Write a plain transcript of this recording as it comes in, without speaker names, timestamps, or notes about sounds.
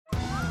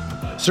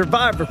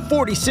Survivor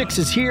 46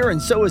 is here, and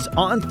so is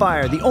On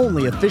Fire, the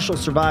only official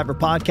Survivor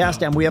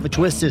podcast, and we have a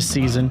twist this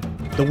season.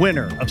 The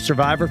winner of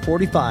Survivor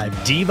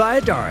 45, Dee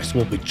Valladares,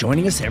 will be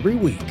joining us every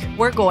week.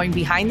 We're going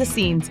behind the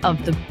scenes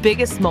of the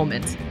biggest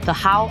moments, the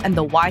how and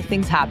the why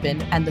things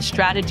happen, and the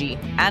strategy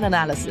and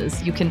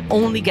analysis you can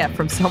only get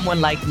from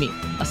someone like me,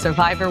 a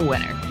Survivor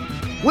winner.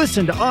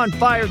 Listen to On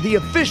Fire, the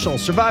official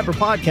Survivor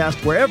podcast,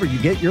 wherever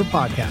you get your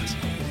podcasts.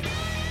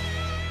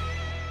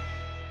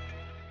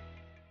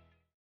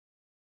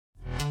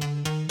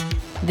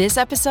 This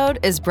episode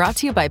is brought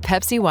to you by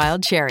Pepsi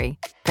Wild Cherry.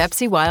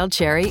 Pepsi Wild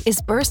Cherry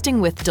is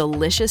bursting with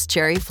delicious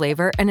cherry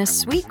flavor and a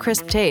sweet,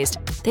 crisp taste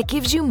that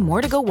gives you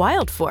more to go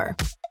wild for.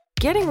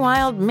 Getting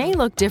wild may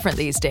look different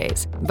these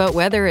days, but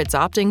whether it's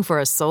opting for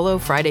a solo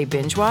Friday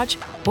binge watch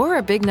or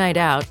a big night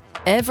out,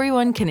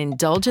 everyone can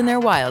indulge in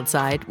their wild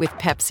side with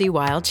Pepsi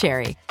Wild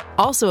Cherry.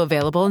 Also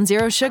available in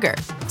Zero Sugar.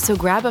 So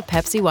grab a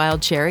Pepsi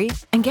Wild Cherry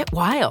and get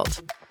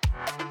wild.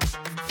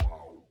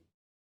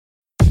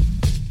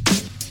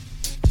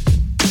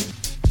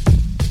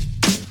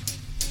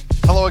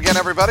 Hello again,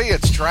 everybody.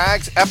 It's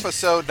Trags,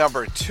 episode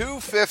number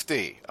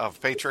 250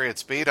 of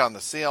Patriots Beat on the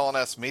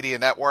CLNS Media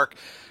Network.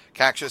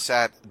 Catch us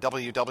at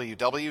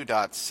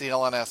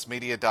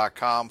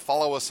www.clnsmedia.com.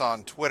 Follow us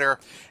on Twitter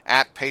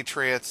at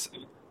Patriots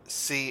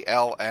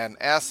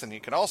CLNS, and you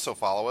can also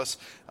follow us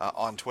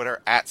on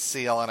Twitter at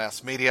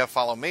CLNS Media.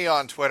 Follow me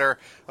on Twitter,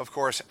 of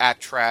course, at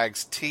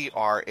Trags,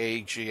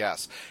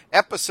 Trags.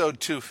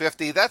 Episode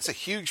 250, that's a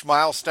huge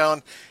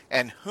milestone,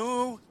 and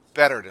who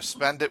better to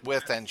spend it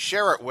with and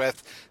share it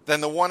with than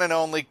the one and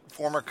only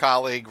former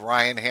colleague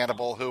Ryan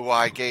Hannable, who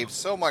I gave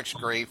so much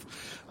grief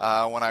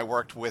when I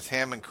worked with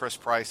him and Chris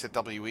Price at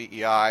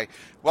WEEI.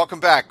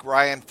 Welcome back,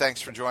 Ryan. Thanks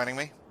for joining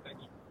me.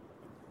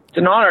 It's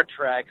an honor,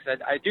 Trax.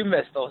 I do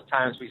miss those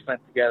times we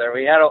spent together.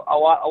 We had a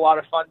lot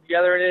of fun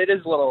together, and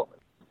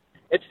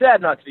it's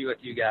sad not to be with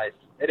you guys.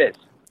 It is.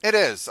 It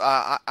is.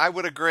 I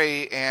would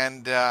agree,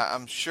 and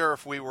I'm sure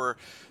if we were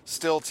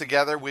still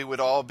together, we would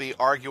all be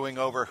arguing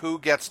over who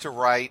gets to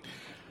write.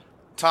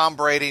 Tom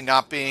Brady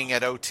not being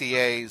at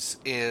OTAs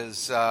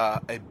is a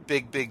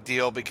big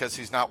deal because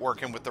he's not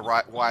working with the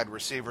wide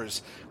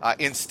receivers.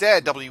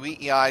 Instead,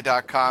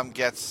 WEEI.com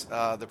gets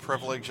the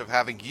privilege of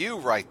having you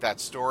write that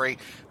story,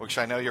 which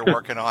I know you're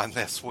working on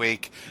this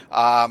week.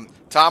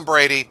 Tom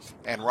Brady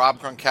and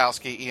Rob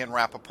Gronkowski, Ian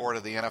Rappaport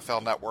of the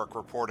NFL Network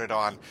reported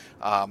on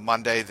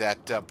Monday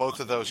that both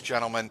of those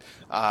gentlemen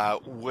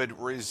would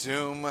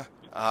resume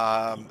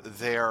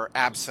their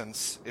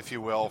absence, if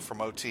you will, from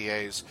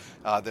OTAs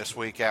this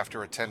week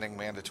after attending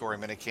mandatory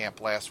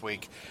minicamp last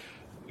week.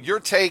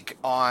 Your take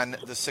on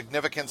the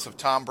significance of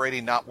Tom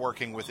Brady not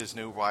working with his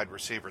new wide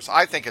receivers?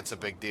 I think it's a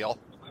big deal.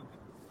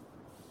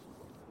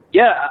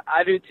 Yeah,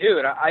 I do too.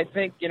 And I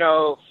think,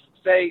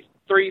 say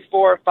 3,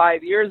 4,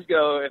 5 years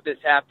ago, if this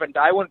happened,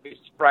 I wouldn't be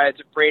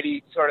surprised if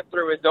Brady sort of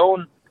threw his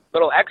own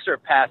little extra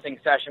passing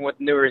session with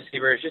new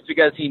receivers just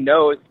because he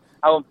knows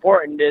how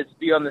important it is to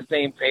be on the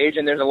same page.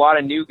 And there's a lot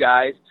of new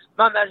guys,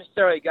 not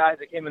necessarily guys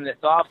that came in this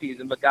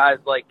offseason, but guys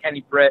like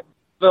Kenny Britt,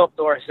 Philip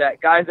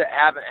Dorsett, guys that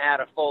haven't had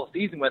a full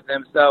season with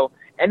him. So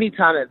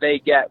anytime that they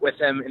get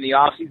with him in the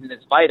offseason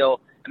is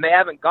vital, and they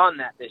haven't gone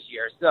that this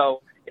year.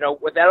 So,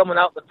 with Edelman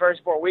out the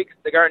first 4 weeks,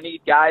 they're going to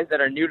need guys that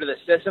are new to the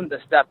system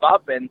to step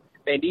up, and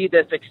they need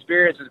this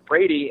experience with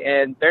Brady,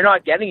 and they're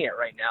not getting it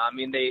right now. I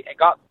mean, they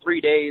got 3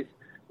 days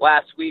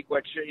last week,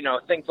 which,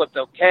 things looked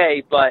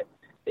okay, but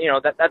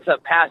that's a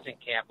passing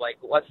camp. Like,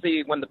 let's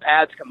see when the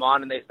pads come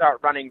on and they start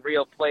running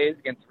real plays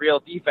against real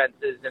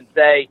defenses and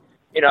say,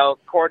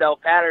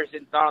 Cordell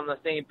Patterson's not on the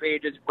same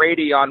page as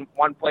Brady on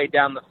one play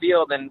down the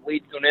field and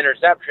leads to an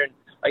interception.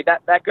 Like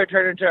that could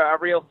turn into a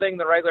real thing in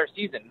the regular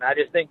season. And I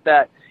just think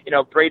that,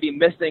 Brady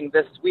missing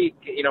this week,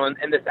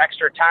 and this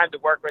extra time to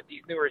work with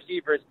these new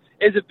receivers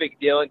is a big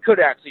deal and could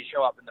actually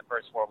show up in the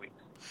first 4 weeks.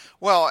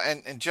 Well,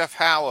 and Jeff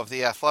Howe of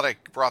The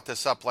Athletic brought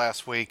this up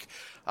last week,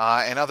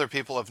 and other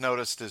people have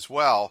noticed as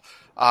well,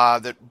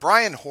 that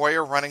Brian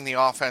Hoyer running the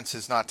offense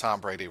is not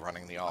Tom Brady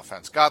running the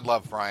offense. God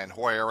love Brian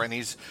Hoyer, and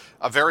he's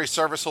a very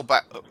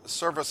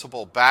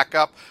serviceable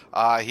backup.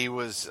 He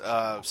was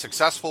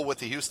successful with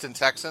the Houston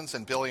Texans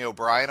and Billy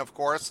O'Brien, of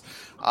course.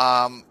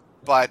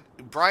 But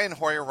Brian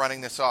Hoyer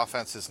running this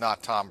offense is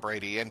not Tom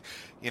Brady. And,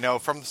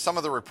 from some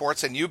of the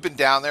reports, and you've been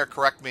down there,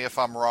 correct me if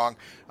I'm wrong,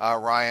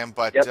 Ryan,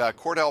 but yep.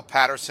 Cordell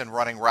Patterson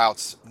running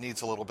routes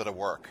needs a little bit of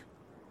work.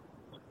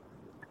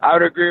 I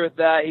would agree with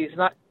that. He's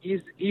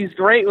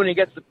great when he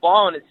gets the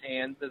ball in his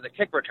hands as a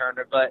kick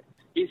returner, but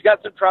he's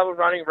got some trouble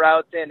running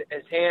routes, and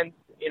his hands,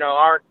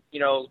 aren't,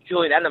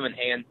 Julian Edelman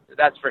hands,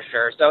 that's for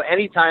sure. So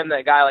anytime that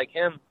a guy like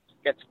him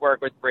gets to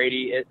work with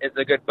Brady is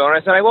a good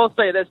bonus. And I will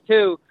say this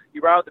too, you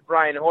brought up the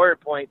Brian Hoyer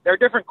point. They're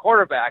different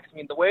quarterbacks. I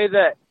mean, the way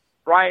that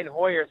Brian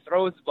Hoyer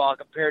throws the ball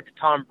compared to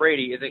Tom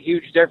Brady is a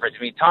huge difference.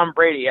 I mean, Tom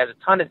Brady has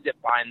a ton of zip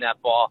behind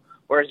that ball,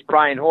 whereas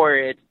Brian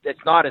Hoyer,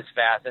 it's not as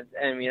fast.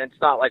 I mean, it's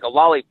not like a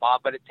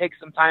lollipop, but it takes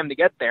some time to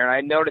get there. And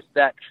I noticed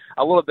that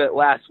a little bit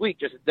last week,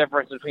 just a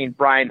difference between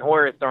Brian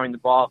Hoyer throwing the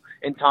ball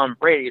and Tom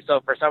Brady.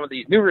 So for some of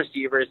these new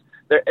receivers,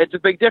 it's a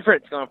big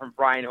difference going from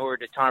Brian Hoyer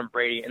to Tom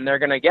Brady, and they're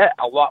going to get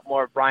a lot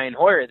more Brian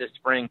Hoyer this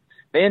spring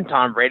than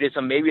Tom Brady. So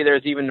maybe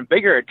there's even a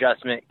bigger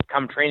adjustment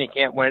come training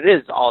camp when it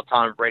is all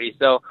Tom Brady.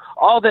 So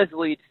all this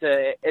leads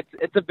to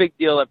it's a big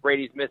deal that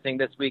Brady's missing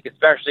this week,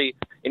 especially,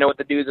 with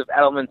the news of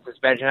Edelman's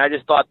suspension. I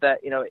just thought that,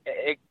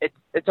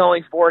 it's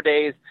only 4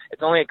 days.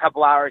 It's only a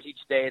couple hours each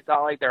day. It's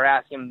not like they're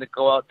asking him to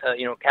go out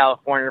to,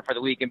 California for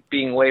the week and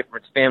being away from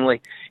his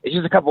family. It's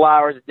just a couple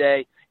hours a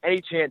day.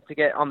 Any chance to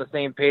get on the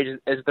same page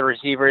as the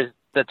receivers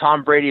that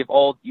Tom Brady of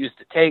old used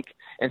to take.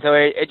 And so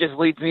it just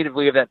leads me to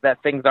believe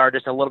that things are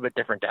just a little bit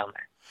different down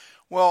there.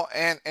 Well,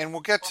 and we'll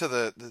get to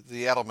the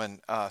Edelman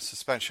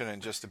suspension in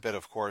just a bit,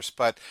 of course,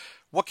 but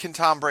what can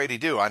Tom Brady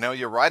do? I know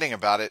you're writing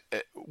about it.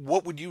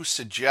 What would you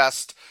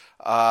suggest,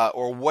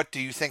 or what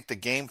do you think the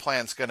game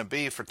plan is going to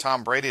be for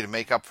Tom Brady to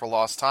make up for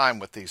lost time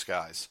with these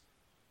guys?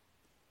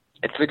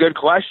 It's a good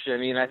question. I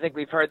mean, I think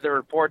we've heard the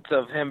reports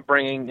of him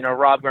bringing,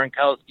 Rob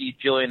Gronkowski,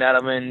 Julian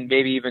Edelman,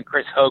 maybe even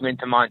Chris Hogan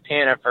to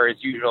Montana for his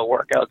usual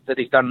workouts that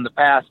he's done in the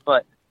past.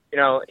 But,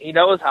 he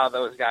knows how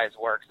those guys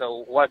work.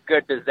 So what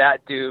good does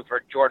that do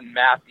for Jordan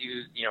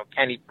Matthews,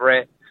 Kenny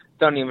Britt,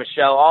 Sonny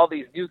Michel, all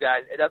these new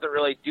guys? It doesn't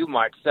really do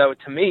much. So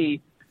to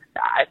me,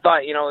 I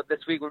thought,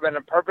 this week would have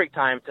been a perfect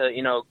time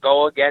to,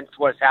 go against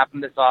what's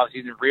happened this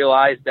offseason,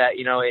 realize that,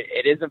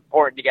 it is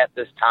important to get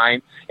this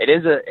time. It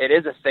is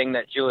a thing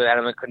that Julian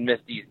Edelman could miss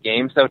these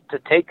games. So to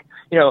take,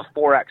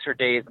 4 extra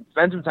days and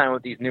spend some time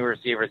with these new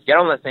receivers, get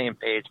on the same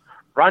page,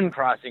 run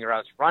crossing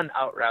routes, run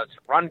out routes,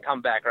 run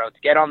comeback routes,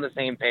 get on the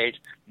same page,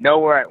 know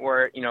where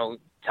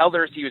tell the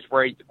receivers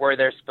where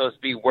they're supposed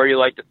to be, where you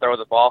like to throw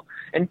the ball,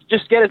 and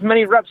just get as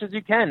many reps as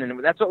you can.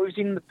 And that's what we've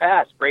seen in the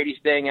past. Brady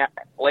staying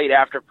late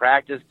after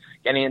practice,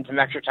 getting in some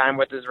extra time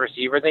with his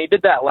receivers. And he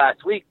did that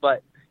last week,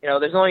 but,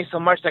 there's only so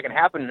much that can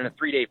happen in a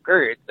 3-day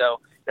period. So,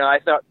 I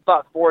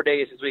thought 4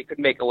 days this week could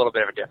make a little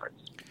bit of a difference.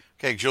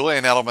 Okay,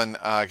 Julian Edelman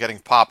getting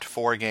popped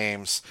 4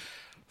 games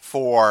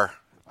for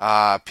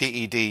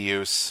PED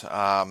use,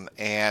 and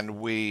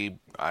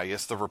I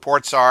guess the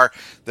reports are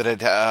that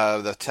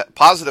the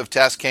positive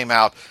test came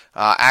out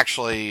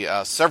actually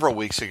several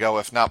weeks ago,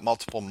 if not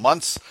multiple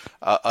months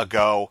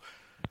ago.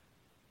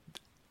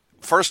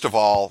 First of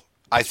all,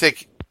 I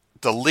think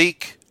the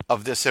leak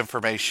of this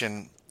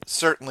information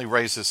certainly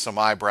raises some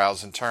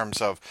eyebrows in terms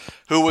of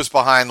who was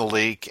behind the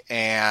leak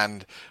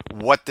and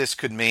what this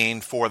could mean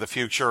for the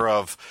future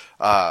of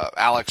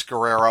Alex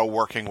Guerrero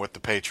working with the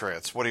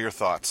Patriots. What are your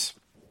thoughts?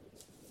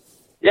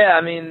 Yeah,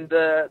 I mean,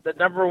 the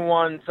number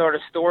one sort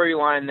of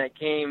storyline that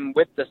came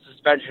with the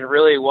suspension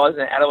really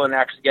wasn't Edelman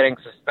actually getting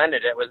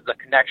suspended. It was the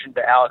connection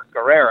to Alex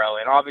Guerrero.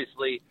 And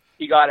obviously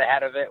he got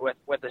ahead of it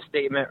with a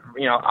statement,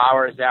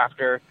 hours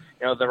after,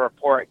 the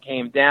report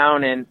came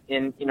down. And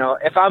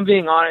if I'm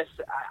being honest,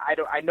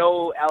 I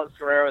know Alex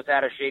Guerrero's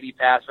had a shady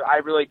past, but I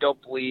really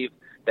don't believe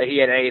that he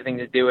had anything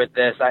to do with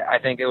this. I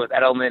think it was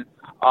Edelman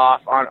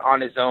off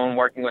on his own,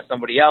 working with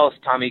somebody else.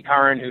 Tommy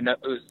Curran,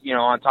 who's,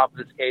 on top of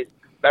this case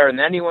better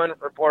than anyone,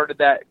 reported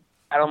that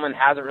Edelman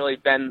hasn't really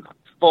been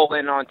full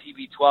in on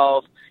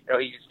TB12.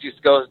 He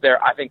just goes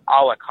there, I think,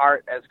 a la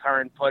carte, as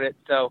Curran put it.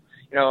 So,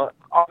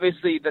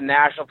 obviously the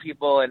national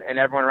people and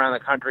everyone around the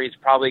country is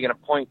probably going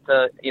to point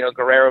to,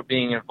 Guerrero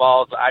being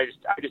involved. I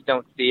just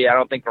don't see it. I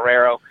don't think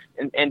Guerrero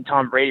and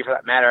Tom Brady, for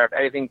that matter, have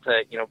anything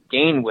to,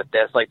 gain with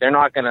this. Like, they're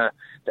not going to,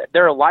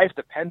 their life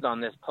depends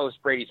on this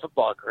post-Brady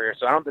football career.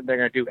 So I don't think they're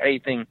going to do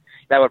anything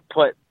that would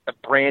put the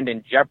brand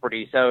in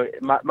jeopardy. So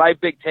my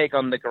big take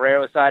on the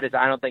Guerrero side is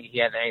I don't think he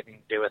had anything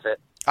to do with it.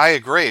 I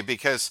agree,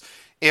 because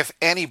if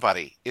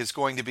anybody is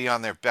going to be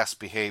on their best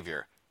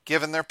behavior,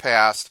 given their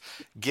past,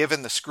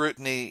 given the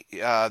scrutiny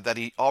that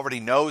he already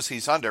knows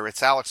he's under,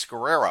 it's Alex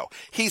Guerrero.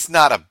 He's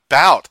not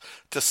about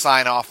to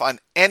sign off on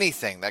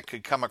anything that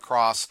could come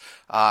across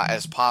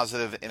as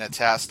positive in a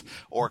test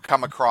or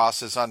come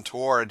across as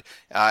untoward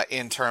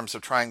in terms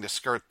of trying to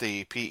skirt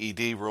the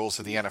PED rules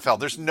of the NFL.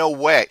 There's no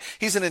way.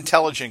 He's an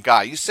intelligent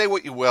guy. You say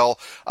what you will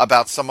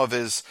about some of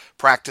his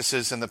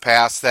practices in the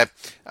past that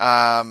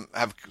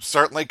have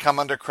certainly come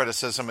under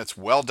criticism. It's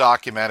well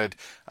documented.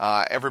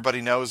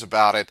 Everybody knows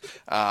about it.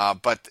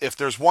 But if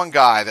there's one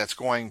guy that's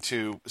going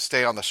to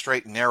stay on the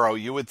straight and narrow,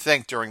 you would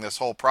think during this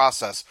whole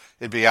process,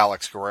 it'd be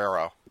Alex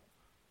Guerrero.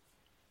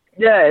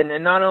 Yeah,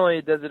 and not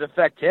only does it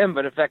affect him,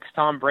 but it affects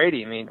Tom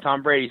Brady. I mean,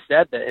 Tom Brady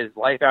said that his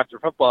life after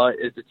football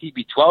is the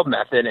TB12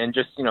 method, and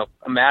just,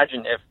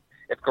 imagine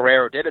if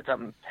Guerrero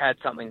had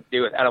something to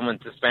do with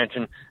Edelman's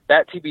suspension,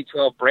 that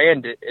TB12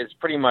 brand is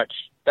pretty much,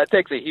 that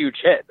takes a huge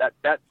hit.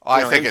 That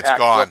I think it's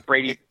gone.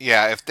 Brady,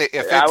 yeah,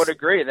 if I would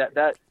agree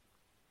that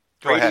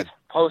Go ahead.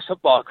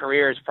 Post-football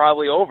career is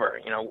probably over,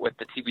 with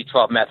the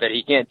TB12 method.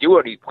 He can't do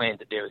what he planned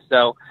to do.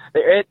 So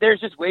there's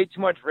just way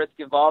too much risk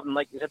involved. And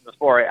like you said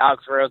before,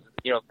 Alex Guerrero's,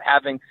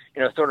 having,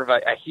 sort of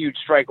a huge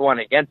strike one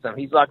against him,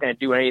 he's not going to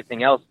do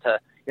anything else to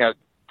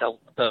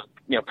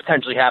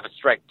potentially have a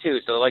strike two.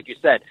 So like you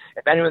said,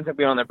 if anyone's going to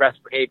be on their best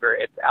behavior,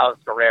 it's Alex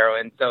Guerrero.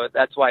 And so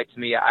that's why, to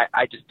me,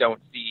 I just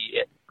don't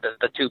see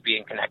the two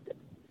being connected.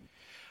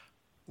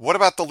 What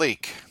about the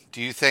leak?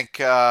 Do you think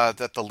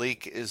that the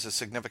leak is a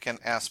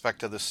significant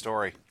aspect of the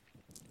story?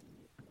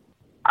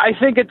 I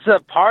think it's a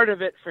part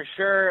of it for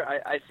sure.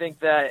 I think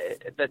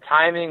that the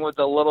timing was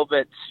a little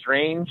bit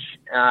strange.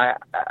 I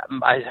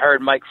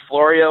heard Mike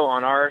Florio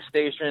on our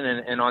station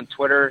and on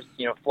Twitter,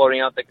 floating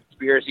out the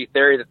conspiracy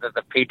theory that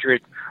the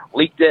Patriots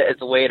leaked it as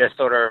a way to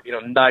sort of,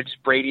 nudge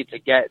Brady to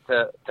get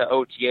to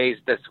OTAs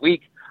this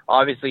week.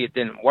 Obviously, it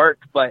didn't work,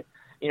 but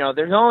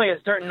there's only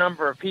a certain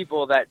number of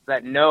people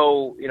that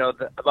know,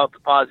 about the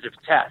positive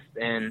test.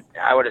 And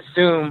I would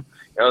assume,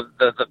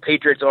 the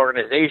Patriots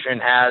organization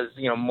has,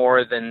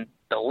 more than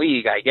the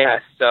league, I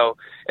guess. So,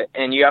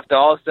 and you have to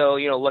also,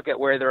 look at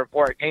where the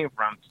report came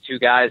from. It's two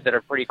guys that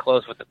are pretty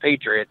close with the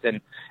Patriots.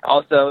 And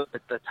also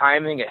the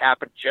timing, it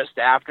happened just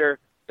after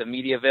the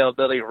media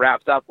availability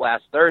wrapped up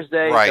last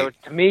Thursday. Right. So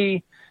to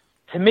me,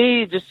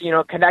 just,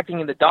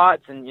 connecting the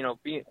dots and,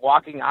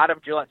 walking out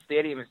of Gillette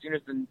Stadium as soon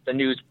as the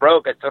news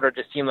broke, it sort of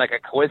just seemed like a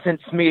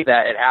coincidence to me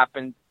that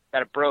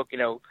it broke,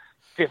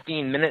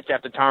 15 minutes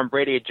after Tom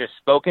Brady had just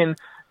spoken.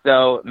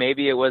 So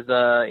maybe it was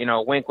a,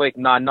 wink, wink,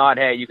 nod, nod.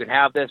 Hey, you can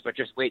have this, but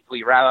just wait till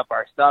we wrap up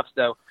our stuff.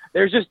 So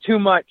there's just too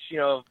much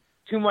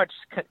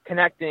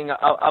connecting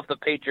of the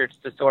Patriots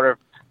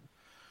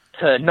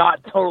to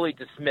not totally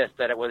dismiss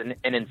that it was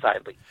an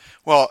inside leak.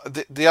 Well,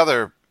 the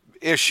other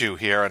issue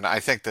here, and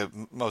I think the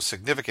most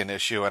significant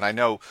issue, and I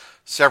know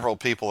several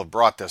people have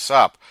brought this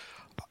up,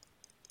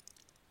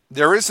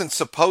 there isn't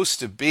supposed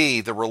to be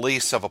the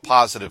release of a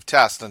positive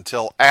test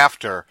until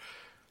after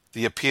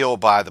the appeal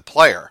by the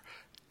player.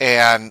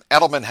 And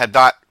Edelman had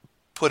not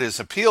put his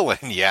appeal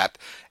in yet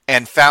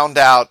and found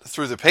out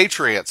through the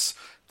Patriots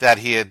that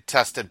he had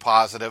tested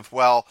positive.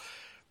 Well,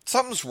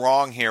 something's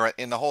wrong here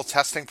in the whole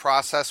testing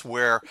process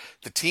where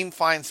the team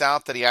finds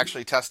out that he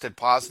actually tested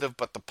positive,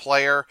 but the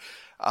player,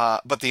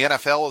 but the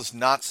NFL is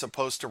not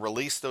supposed to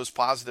release those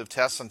positive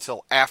tests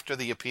until after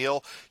the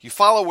appeal. You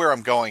follow where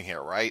I'm going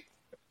here, right?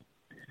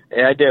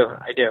 Yeah, I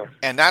do.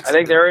 And I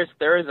think there is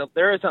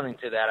something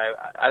to that.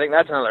 I think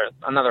that's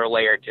another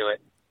layer to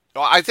it.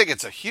 Well, I think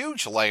it's a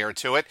huge layer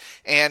to it,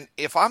 and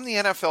if I'm the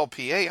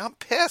NFLPA, I'm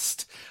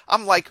pissed.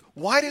 I'm like,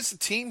 why does the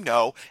team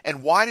know,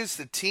 and why does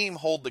the team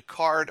hold the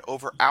card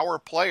over our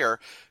player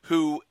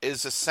who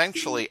is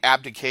essentially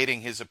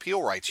abdicating his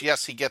appeal rights?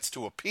 Yes, he gets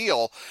to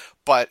appeal,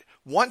 but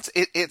once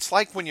it's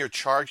like when you're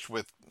charged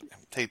with,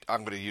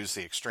 I'm going to use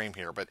the extreme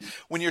here, but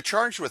when you're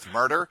charged with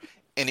murder,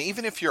 and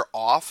even if you're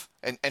off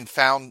and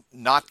found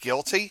not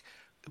guilty,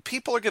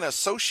 people are going to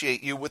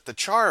associate you with the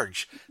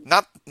charge,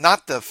 not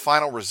the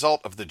final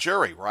result of the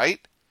jury,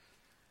 right?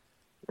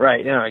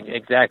 Right.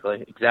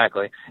 Exactly.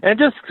 And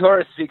it just sort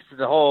of speaks to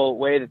the whole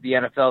way that the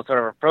NFL sort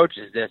of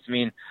approaches this. I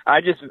mean,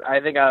 I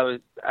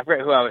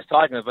forget who I was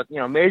talking about,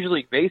 but, Major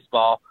League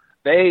Baseball,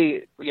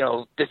 they,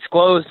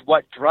 disclosed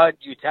what drug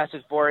you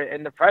tested for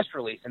in the press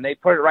release, and they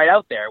put it right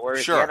out there.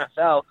 Whereas Sure. the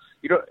NFL,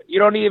 you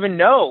don't even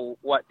know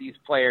what these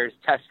players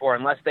test for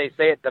unless they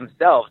say it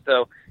themselves.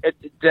 So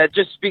that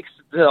just speaks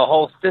to the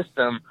whole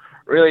system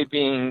really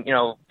being,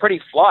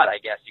 pretty flawed, I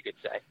guess you could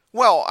say.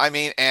 Well, I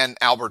mean, and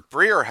Albert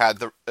Breer had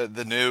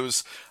the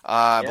news,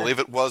 I believe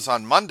it was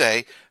on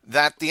Monday,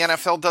 that the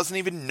NFL doesn't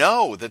even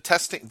know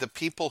the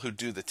people who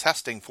do the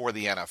testing for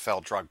the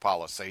NFL drug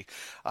policy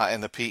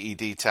and the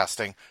PED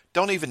testing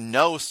don't even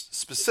know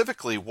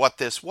specifically what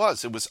this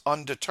was. It was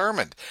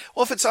undetermined.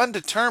 Well, if it's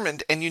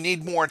undetermined and you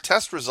need more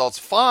test results,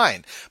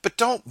 fine, but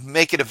don't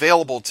make it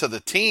available to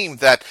the team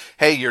that,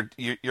 hey,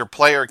 your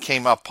player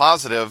came up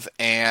positive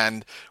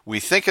and we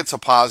think it's a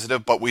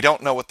positive, but we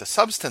don't know what the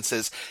substance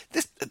is.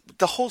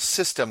 The whole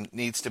system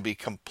needs to be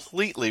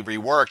completely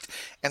reworked,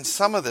 and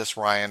some of this,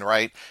 Ryan,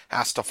 right,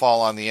 has to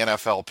fall on the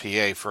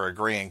NFLPA for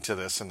agreeing to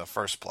this in the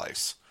first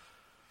place.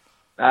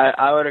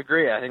 I would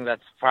agree. I think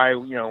that's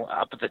probably,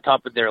 up at the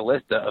top of their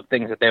list of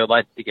things that they would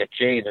like to get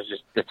changed. Is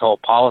just this whole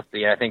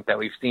policy. I think that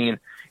we've seen,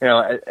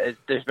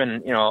 there's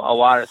been, a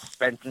lot of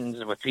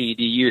suspensions with PED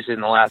use in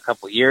the last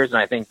couple of years, and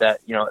I think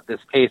that, this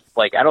case,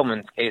 like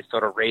Edelman's case,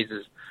 sort of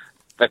raises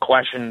the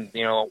question,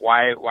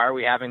 why are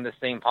we having the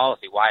same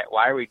policy? Why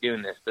are we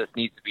doing this? This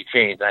needs to be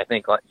changed. And I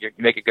think you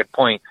make a good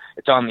point.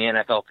 It's on the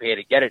NFLPA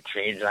to get it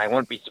changed, and I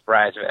wouldn't be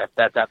surprised if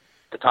that's at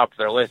the top of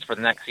their list for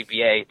the next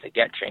CBA to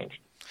get changed.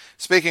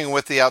 Speaking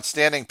with the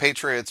outstanding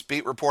Patriots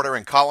beat reporter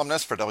and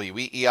columnist for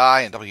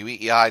WEEI and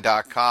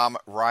WEEI.com,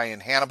 Ryan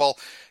Hannable.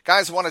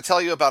 Guys, I want to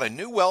tell you about a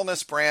new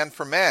wellness brand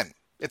for men.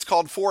 It's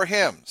called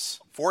 4Hims,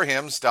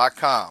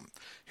 4Hims.com.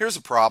 Here's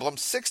a problem.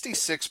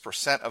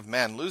 66% of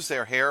men lose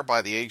their hair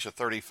by the age of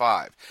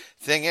 35.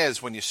 Thing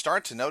is, when you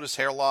start to notice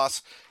hair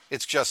loss,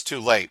 it's just too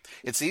late.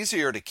 It's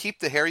easier to keep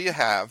the hair you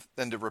have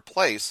than to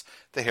replace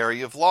the hair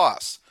you've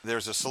lost.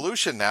 There's a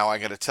solution now I'm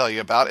going to tell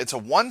you about. It's a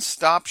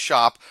one-stop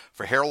shop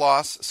for hair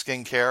loss,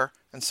 skincare,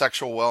 and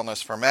sexual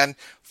wellness for men.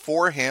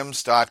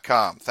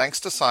 4hims.com. Thanks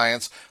to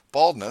science,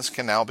 baldness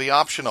can now be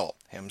optional.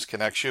 Hims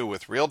connects you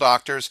with real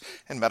doctors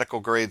and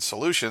medical-grade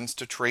solutions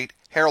to treat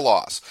hair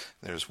loss.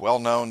 There's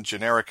well-known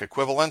generic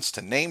equivalents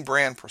to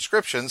name-brand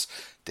prescriptions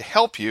to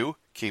help you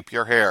keep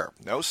your hair.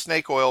 No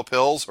snake oil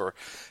pills or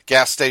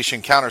gas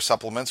station counter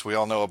supplements. We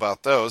all know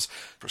about those.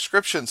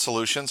 Prescription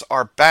solutions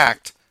are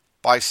backed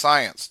by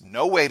science.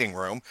 No waiting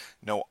room,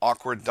 no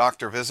awkward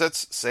doctor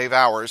visits. Save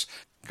hours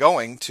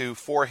going to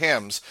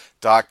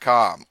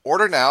 4hims.com.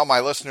 Order now. My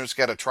listeners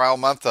get a trial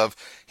month of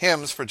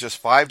Hims for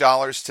just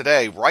 $5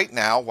 today, right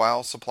now,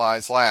 while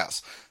supplies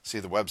last. See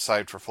the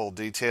website for full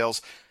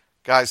details.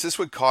 Guys, this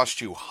would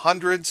cost you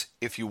hundreds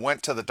if you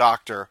went to the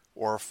doctor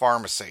or a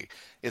pharmacy.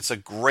 It's a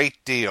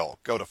great deal.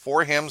 Go to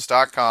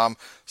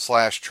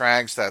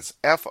 4hims.com/trags. That's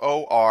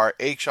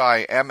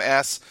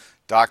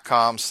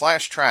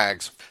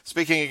FORHIMS.com/trags.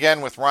 Speaking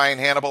again with Ryan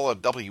Hannable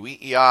of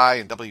WEEI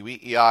and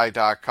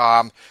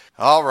WEEI.com.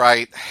 All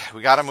right,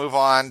 we got to move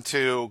on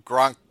to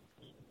Gronk.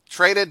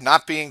 Traded,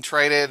 not being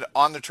traded,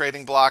 on the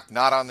trading block,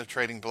 not on the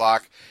trading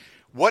block.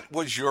 What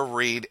was your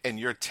read and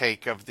your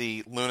take of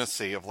the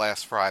lunacy of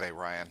last Friday,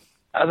 Ryan?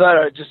 I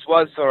thought it just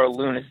was sort of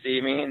lunacy.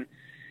 I mean,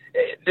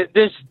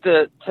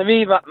 to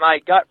me, my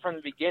gut from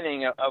the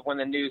beginning of when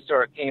the news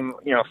sort of came,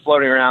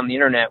 floating around the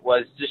internet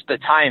was just the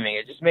timing.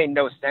 It just made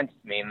no sense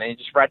to me. And they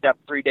just wrapped up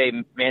 3-day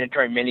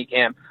mandatory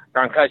minicamp.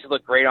 Gronkowski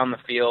looked great on the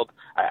field.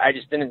 I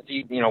just didn't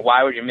see,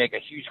 why would you make a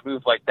huge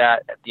move like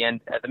that at the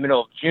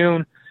middle of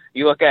June?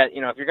 You look at,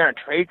 if you're going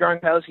to trade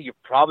Gronkowski, you're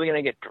probably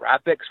going to get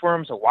draft picks for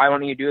him. So why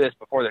don't you do this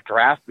before the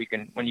draft?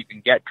 When you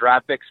can get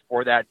draft picks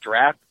for that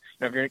draft.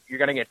 If you're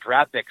going to get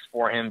draft picks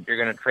for him, you're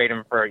going to trade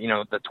him for,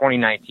 the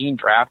 2019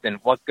 draft. And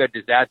what good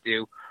does that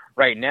do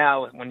right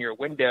now when your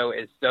window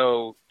is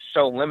so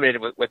limited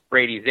with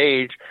Brady's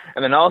age?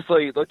 And then also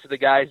you look to the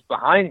guys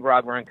behind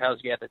Rob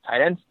Gronkowski at the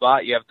tight end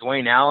spot. You have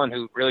Dwayne Allen,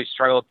 who really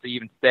struggled to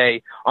even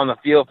stay on the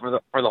field for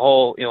the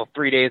whole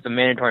 3 days of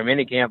mandatory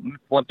minicamp,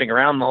 limping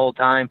around the whole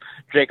time.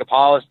 Jacob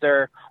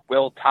Hollister,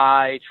 Will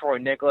Tye, Troy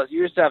Nicholas.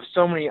 You just have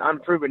so many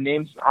unproven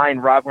names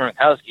behind Rob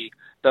Gronkowski.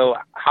 So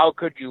how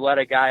could you let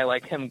a guy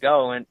like him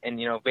go and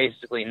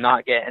basically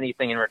not get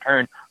anything in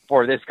return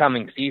for this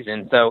coming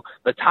season? So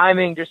the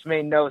timing just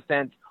made no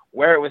sense.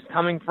 Where it was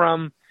coming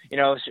from,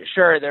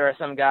 sure, there are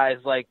some guys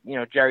like,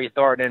 Jerry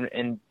Thornton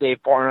and Dave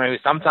Portnoy who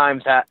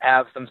sometimes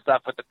have some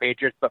stuff with the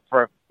Patriots, but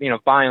for,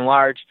 by and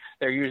large,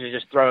 they're usually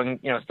just throwing,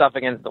 stuff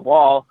against the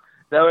wall.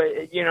 So,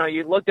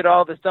 you looked at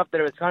all the stuff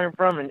that it was coming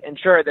from, and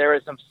sure, there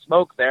was some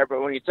smoke there,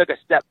 but when you took a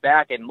step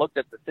back and looked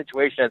at the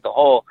situation as a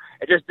whole,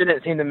 it just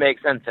didn't seem to make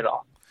sense at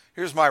all.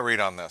 Here's my read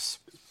on this.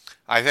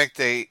 I think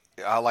they,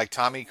 like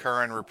Tommy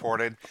Curran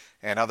reported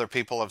and other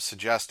people have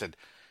suggested,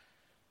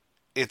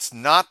 it's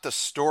not the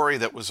story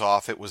that was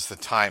off, it was the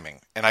timing.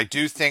 And I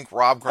do think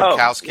Rob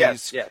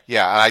Gronkowski's... Yes.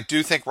 Yeah, I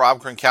do think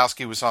Rob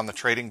Gronkowski was on the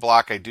trading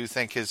block. I do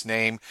think his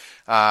name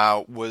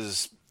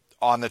was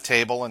on the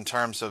table in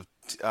terms of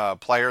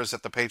players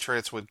that the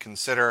Patriots would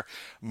consider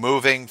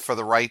moving for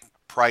the right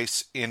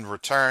price in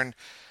return.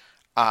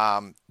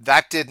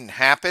 That didn't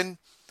happen.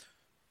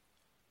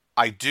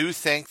 I do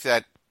think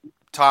that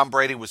Tom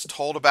Brady was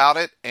told about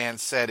it and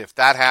said, if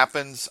that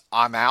happens,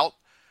 I'm out.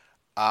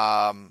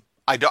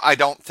 I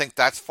don't think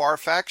that's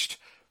far-fetched.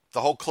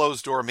 The whole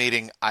closed-door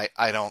meeting,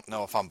 I don't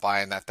know if I'm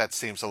buying that. That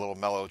seems a little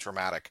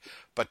melodramatic.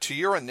 But to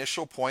your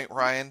initial point,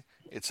 Ryan,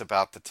 it's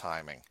about the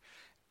timing.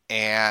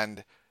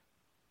 And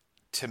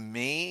to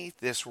me,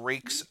 this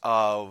reeks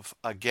of,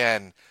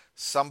 again,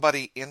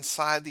 somebody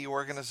inside the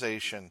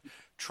organization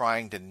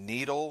trying to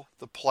needle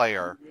the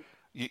player.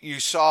 You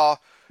saw,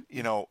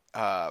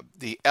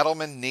 the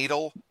Edelman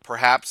needle,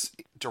 perhaps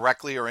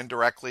directly or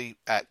indirectly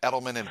at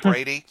Edelman and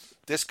Brady.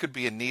 This could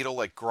be a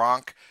needle at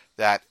Gronk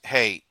that,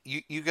 hey,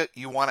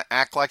 you want to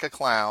act like a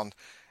clown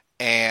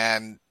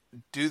and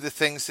do the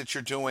things that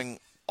you're doing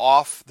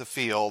off the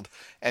field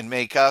and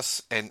make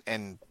us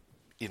and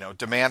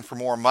demand for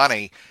more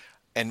money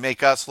and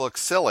make us look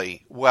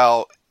silly.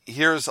 Well,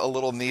 here's a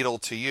little needle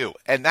to you.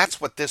 And that's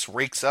what this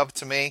reeks of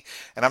to me.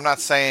 And I'm not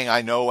saying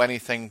I know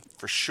anything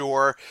for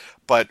sure,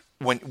 but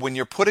when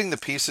you're putting the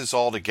pieces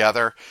all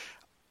together,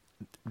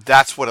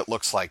 that's what it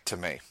looks like to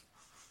me.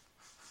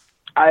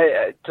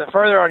 To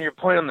further on your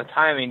point on the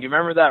timing, do you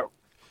remember that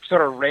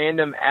sort of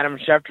random Adam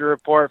Schefter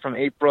report from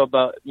April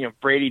about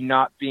Brady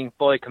not being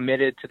fully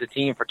committed to the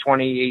team for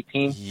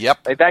 2018? Yep.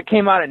 Like that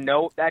came out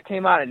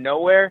of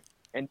nowhere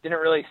and didn't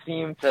really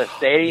seem to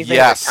say anything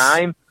at the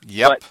time.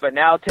 Yep. But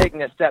now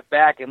taking a step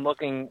back and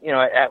looking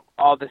at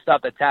all the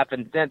stuff that's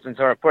happened since and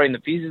sort of putting the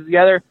pieces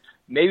together,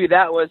 maybe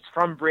that was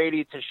from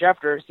Brady to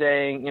Schefter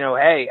saying,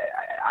 hey,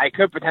 I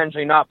could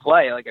potentially not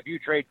play. Like if you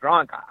trade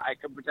Gronk, I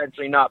could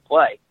potentially not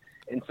play.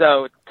 And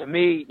so to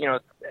me,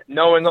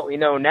 knowing what we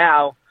know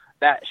now,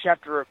 that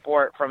Schefter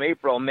report from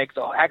April makes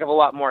a heck of a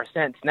lot more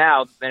sense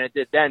now than it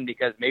did then,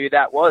 because maybe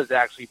that was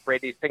actually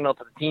Brady's signal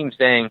to the team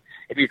saying,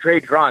 if you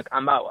trade Gronk,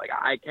 I'm out. Like,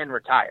 I can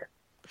retire.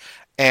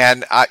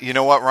 And you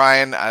know what,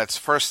 Ryan? It's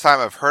the first time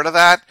I've heard of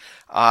that.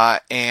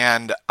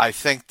 And I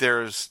think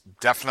there's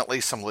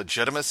definitely some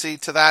legitimacy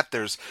to that.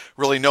 There's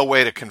really no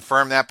way to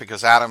confirm that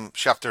because Adam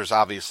Schefter's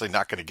obviously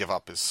not going to give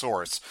up his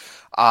source.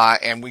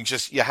 And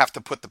you have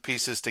to put the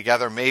pieces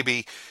together.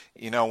 Maybe,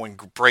 when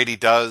Brady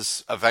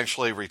does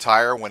eventually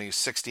retire when he's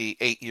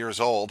 68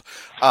 years old,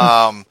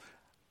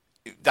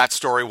 that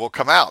story will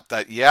come out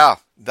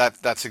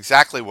that's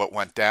exactly what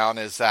went down,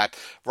 is that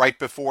right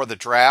before the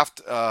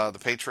draft, the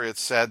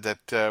Patriots said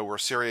that we're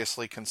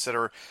seriously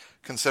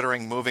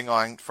considering moving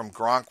on from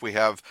Gronk. We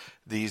have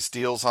these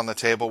deals on the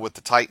table with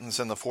the Titans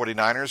and the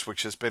 49ers,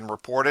 which has been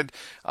reported,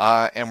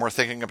 and we're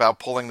thinking about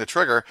pulling the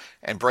trigger.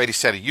 And Brady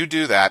said, you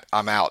do that,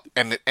 I'm out.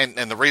 And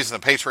the reason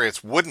the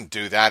Patriots wouldn't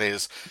do that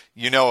is,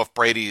 if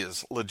Brady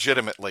is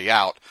legitimately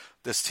out,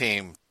 this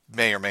team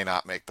may or may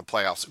not make the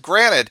playoffs.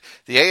 Granted,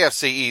 the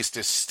AFC East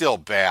is still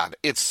bad.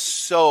 It's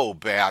so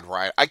bad,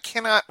 right? I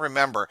cannot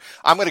remember.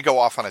 I'm going to go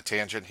off on a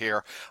tangent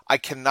here. I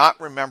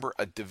cannot remember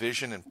a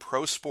division in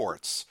pro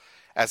sports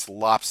as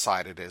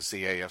lopsided as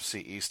the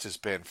AFC East has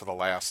been for the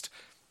last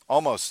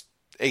almost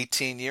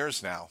 18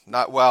 years now.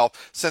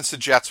 Since the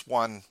Jets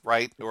won,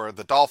 right? Or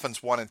the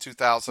Dolphins won in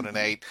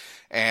 2008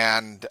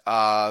 and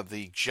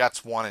the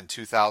Jets won in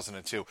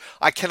 2002.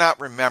 I cannot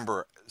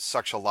remember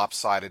such a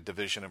lopsided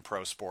division in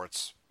pro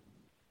sports.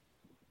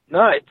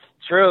 No, it's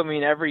true. I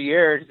mean, every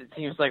year, it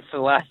seems like for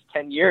the last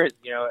 10 years,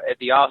 at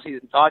the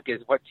offseason talk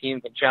is what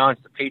team can challenge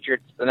the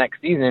Patriots the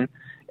next season.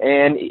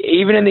 And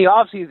even in the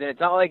offseason, it's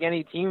not like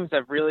any teams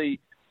have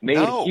really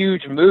made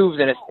huge moves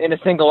in a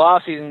single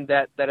offseason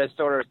that has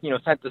sort of,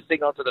 sent the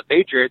signal to the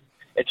Patriots.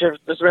 It's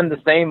just been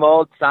the same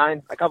old,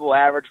 sign a couple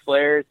average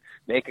players,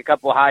 make a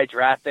couple high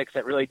draft picks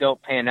that really don't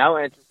pan out,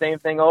 and it's the same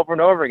thing over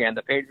and over again.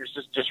 The Patriots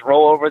just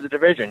roll over the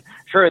division.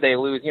 Sure, they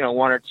lose,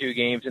 one or two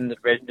games in the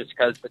division just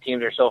because the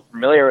teams are so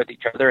familiar with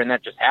each other, and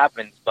that just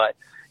happens. But,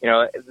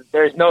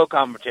 there's no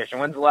competition.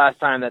 When's the last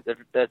time that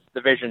the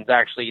divisions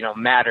actually,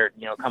 mattered,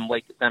 come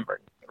late December?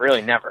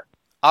 Really never.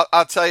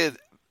 I'll tell you,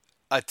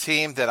 a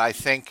team that I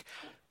think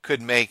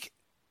could make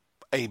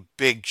a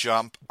big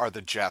jump are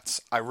the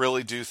Jets. I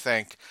really do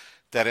think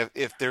that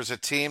if there's a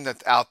team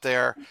that's out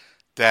there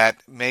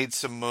that made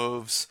some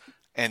moves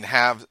and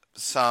have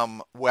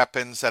some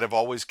weapons that have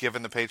always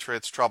given the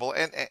Patriots trouble,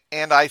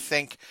 and I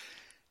think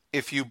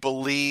if you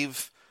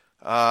believe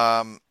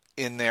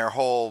in their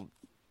whole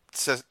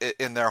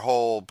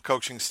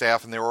coaching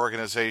staff and their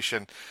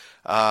organization,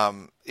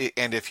 and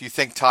if you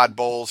think Todd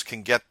Bowles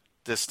can get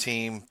this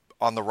team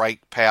on the right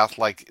path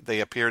like they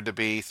appeared to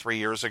be 3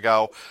 years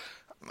ago,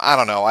 I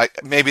don't know.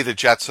 Maybe the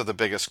Jets are the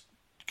biggest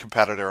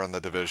competitor in the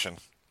division.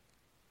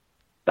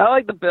 I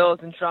like the Bills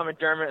and Sean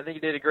McDermott. I think he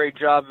did a great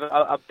job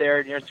up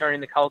there,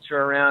 turning the culture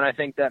around. I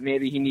think that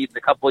maybe he needs a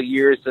couple of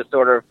years to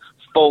sort of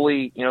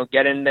fully,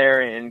 get in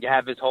there and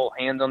have his whole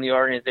hands on the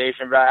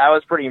organization. But I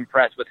was pretty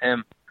impressed with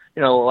him,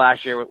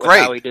 last year with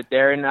how he did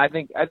there. And I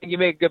think you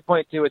make a good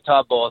point too with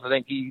Todd Bowles. I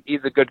think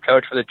he's a good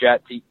coach for the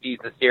Jets. He's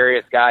a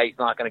serious guy. He's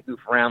not going to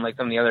goof around like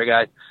some of the other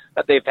guys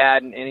that they've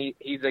had. And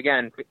he's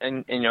again,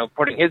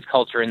 putting his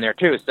culture in there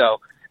too. So,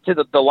 to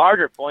the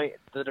larger point,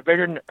 the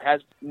division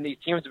these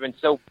teams have been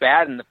so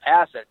bad in the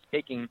past that it's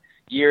taking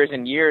years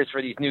and years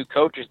for these new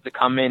coaches to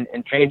come in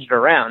and change it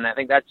around. And I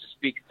think that just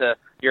speaks to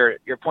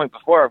your point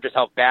before of just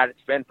how bad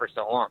it's been for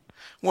so long.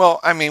 Well,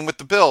 I mean, with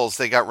the Bills,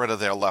 they got rid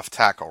of their left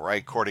tackle,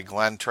 right? Cordy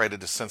Glenn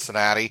traded to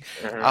Cincinnati.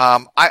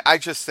 Mm-hmm. I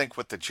just think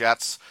with the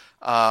Jets,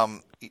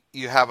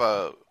 you have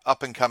a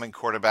up-and-coming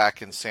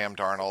quarterback in Sam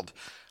Darnold,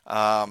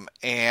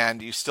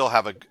 and you still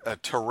have a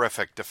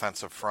terrific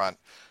defensive front.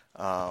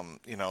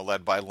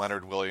 Led by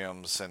Leonard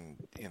Williams and,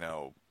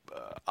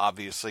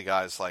 obviously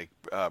guys like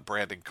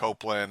Brandon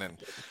Copeland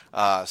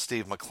and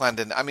Steve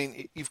McClendon. I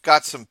mean, you've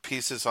got some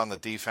pieces on the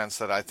defense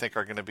that I think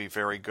are going to be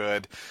very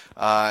good.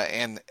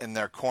 And in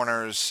their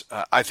corners,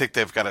 I think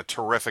they've got a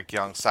terrific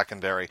young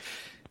secondary.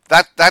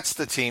 That's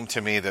the team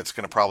to me that's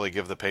going to probably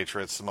give the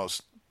Patriots the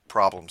most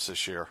problems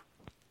this year.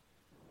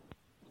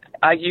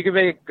 You could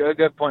make a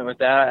good point with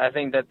that. I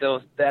think that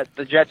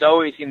the Jets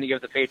always seem to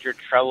give the Patriots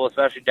trouble,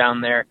 especially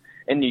down there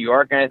in New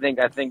York. And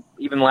I think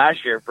even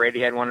last year, Brady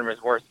had one of his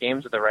worst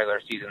games of the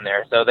regular season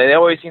there. So they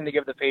always seem to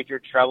give the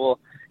Patriots trouble.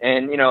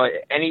 And,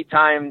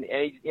 anytime,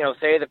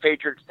 say the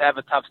Patriots have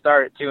a tough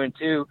start at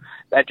 2-2,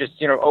 that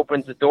just,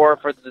 opens the door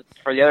for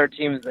the other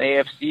teams in the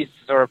AFC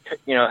to sort of,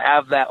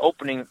 have that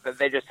opening that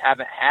they just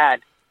haven't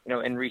had,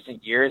 in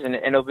recent years. And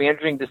it'll be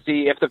interesting to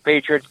see if the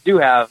Patriots do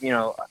have,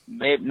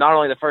 maybe not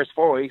only the first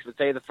 4 weeks, but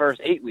say the first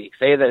 8 weeks,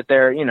 say that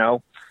they're,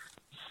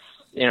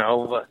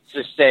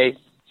 just say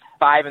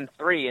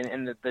 5-3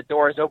 and the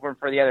door is open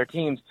for the other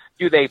teams.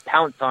 Do they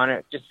pounce on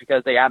it just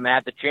because they haven't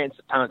had the chance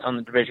to pounce on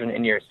the division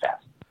in years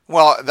past?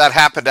 Well, that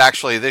happened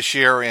actually this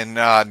year in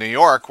New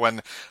York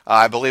when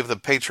I believe the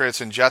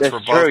Patriots and Jets were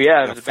both. True,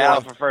 yeah. It was a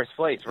battle for first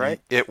place, right?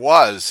 It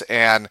was.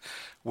 And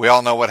We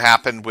all know what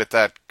happened with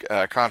that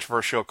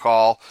controversial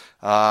call.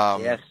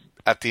 Yes.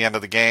 At the end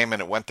of the game, and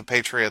it went the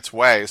Patriots'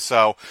 way.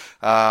 So,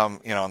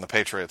 and the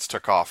Patriots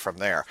took off from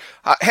there.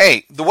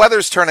 Hey, the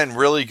weather's turning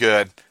really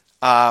good,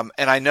 and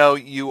I know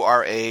you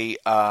are a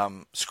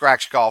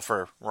scratch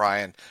golfer,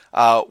 Ryan.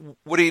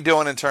 What are you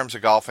doing in terms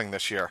of golfing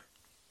this year?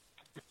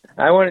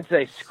 I wouldn't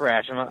say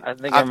scratch.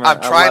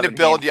 I'm trying to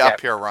build you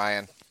up here,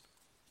 Ryan.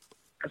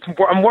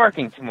 I'm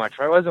working too much. If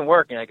I wasn't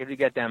working, I could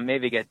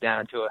maybe get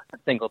down to a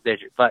single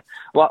digit. But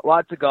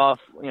lots of golf,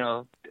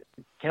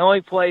 can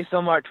only play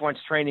so much once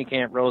training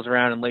camp rolls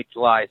around in late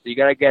July. So you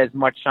got to get as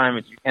much time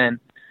as you can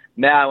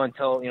now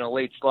until,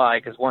 late July,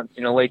 because once,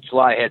 late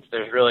July hits,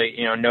 there's really,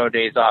 no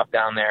days off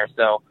down there.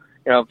 So,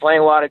 playing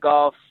a lot of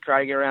golf,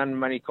 try to get around as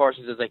many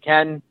courses as I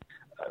can.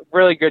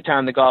 Really good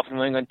time to golf in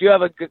New England. Do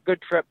have a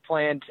good trip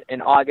planned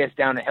in August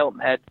down to Hilton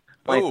Head,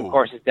 playing some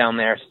courses down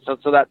there. So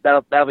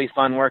that'll be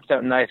fun. Works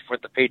out nice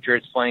with the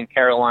Patriots playing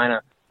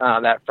Carolina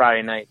that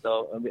Friday night.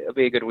 So it'll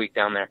be a good week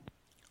down there.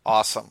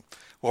 Awesome.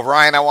 Well,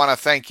 Ryan, I want to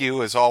thank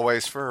you, as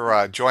always,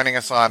 for joining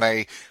us on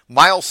a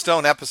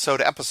milestone episode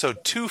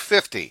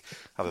 250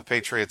 of the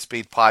Patriots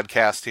Beat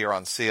podcast here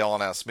on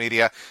CLNS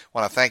Media. I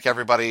want to thank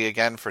everybody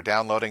again for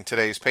downloading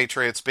today's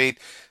Patriots Beat.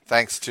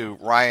 Thanks to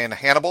Ryan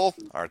Hannable,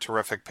 our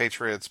terrific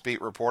Patriots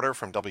Beat reporter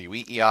from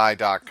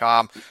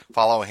WEEI.com.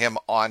 Follow him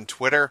on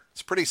Twitter.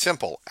 It's pretty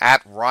simple,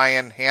 at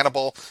Ryan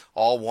Hannable,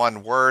 all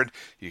one word.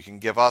 You can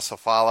give us a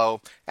follow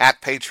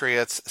at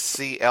Patriots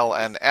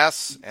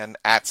CLNS and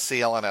at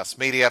CLNS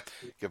Media.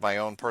 Give my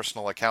own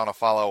personal account a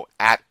follow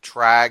at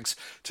Trags.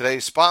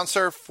 Today's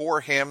sponsor,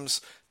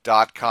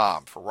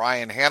 forhims.com. For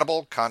Ryan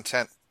Hannable,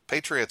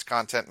 Patriots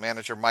content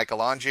manager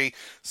Michael Angie,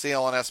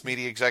 CLNS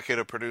media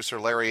executive producer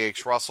Larry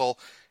H. Russell,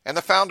 and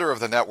the founder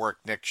of the network,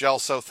 Nick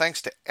Gelso.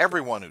 Thanks to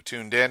everyone who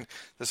tuned in.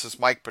 This is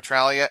Mike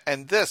Petralia,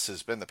 and this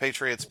has been the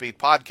Patriots Beat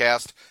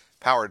podcast,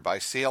 powered by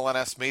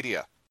CLNS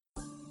Media.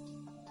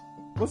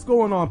 What's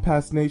going on,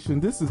 Pats Nation?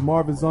 This is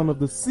Marvin Zahn of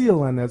the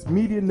CLNS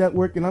Media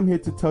Network, and I'm here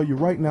to tell you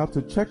right now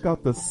to check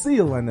out the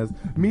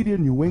CLNS Media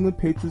New England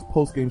Patriots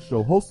postgame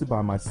show hosted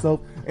by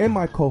myself and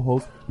my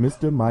co-host,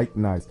 Mr. Mike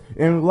Nice.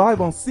 And live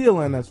on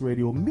CLNS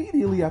Radio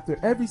immediately after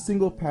every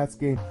single Pats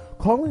game.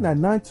 Call in at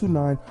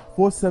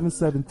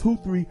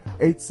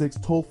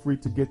 929-477-2386 toll-free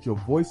to get your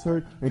voice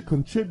heard and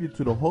contribute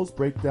to the host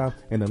breakdown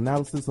and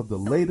analysis of the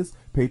latest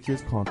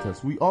Patriots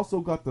contest. We also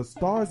got the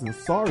stars and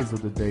sorries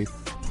of the day,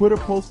 Twitter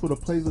posts for the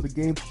plays of the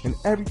game, and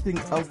everything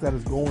else that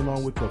is going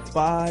on with the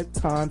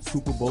 5-time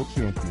Super Bowl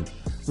champion.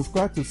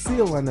 Subscribe to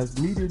CLNS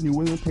Media New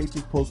England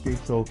Patriots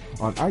postgame show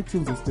on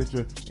iTunes and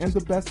Stitcher, and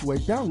the best way,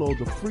 download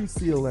the free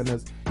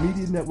CLNS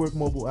Media Network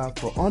mobile app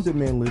for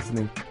on-demand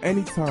listening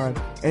anytime,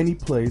 any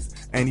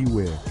place,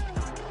 anywhere.